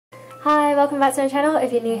Hi, welcome back to my channel.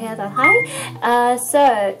 If you're new here, then hi.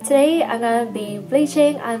 So today I'm going to be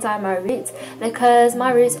bleaching and dyeing my roots because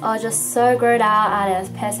my roots are just so grown out and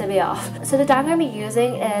it's pissing me off. So the dye I'm going to be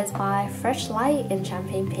using is by Freshlight in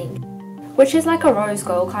Champagne Pink, which is like a rose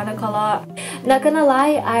gold kind of colour. Not gonna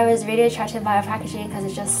lie, I was really attracted by the packaging because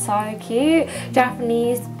it's just so cute.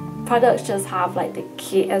 Japanese products just have like the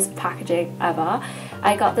cutest packaging ever.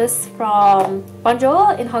 I got this from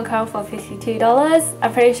Bonjour in Hong Kong for $52.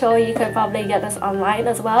 I'm pretty sure you could probably get this online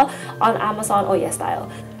as well on Amazon or YesStyle.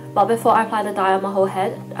 But before I apply the dye on my whole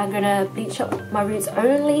head, I'm gonna bleach up my roots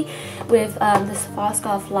only with this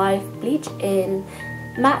Schwarzkopft Live bleach in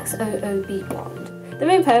Max OOB Blonde. The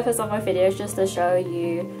main purpose of my video is just to show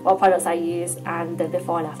you what products I use and the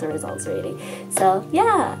before and after results really. So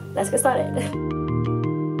yeah, let's get started.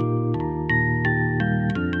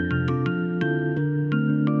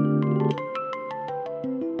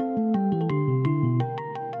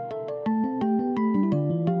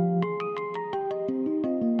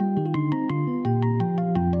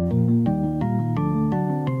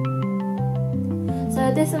 So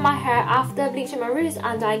this is my hair after bleaching my roots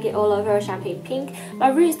and dyeing it all over champagne pink. My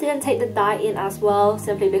roots didn't take the dye in as well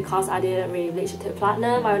simply because I didn't really bleach it to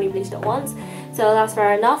platinum. I only bleached it once, so that's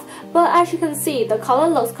fair enough. But as you can see, the colour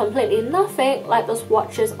looks completely nothing like the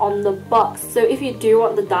swatches on the box. So if you do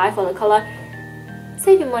want the dye for the colour,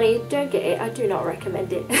 save your money, don't get it. I do not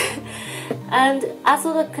recommend it. And as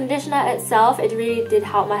for the conditioner itself, it really did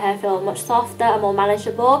help my hair feel much softer and more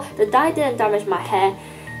manageable. The dye didn't damage my hair.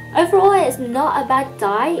 Overall, it's not a bad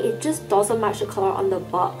dye, it just doesn't match the colour on the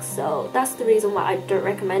box, so that's the reason why I don't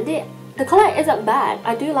recommend it. The colour isn't bad,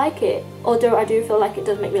 I do like it, although I do feel like it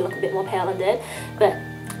does make me look a bit more pale than it. But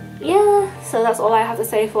yeah, so that's all I have to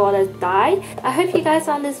say for the dye. I hope you guys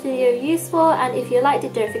found this video useful, and if you liked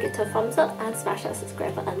it, don't forget to thumbs up and smash that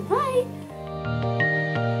subscribe button. Bye!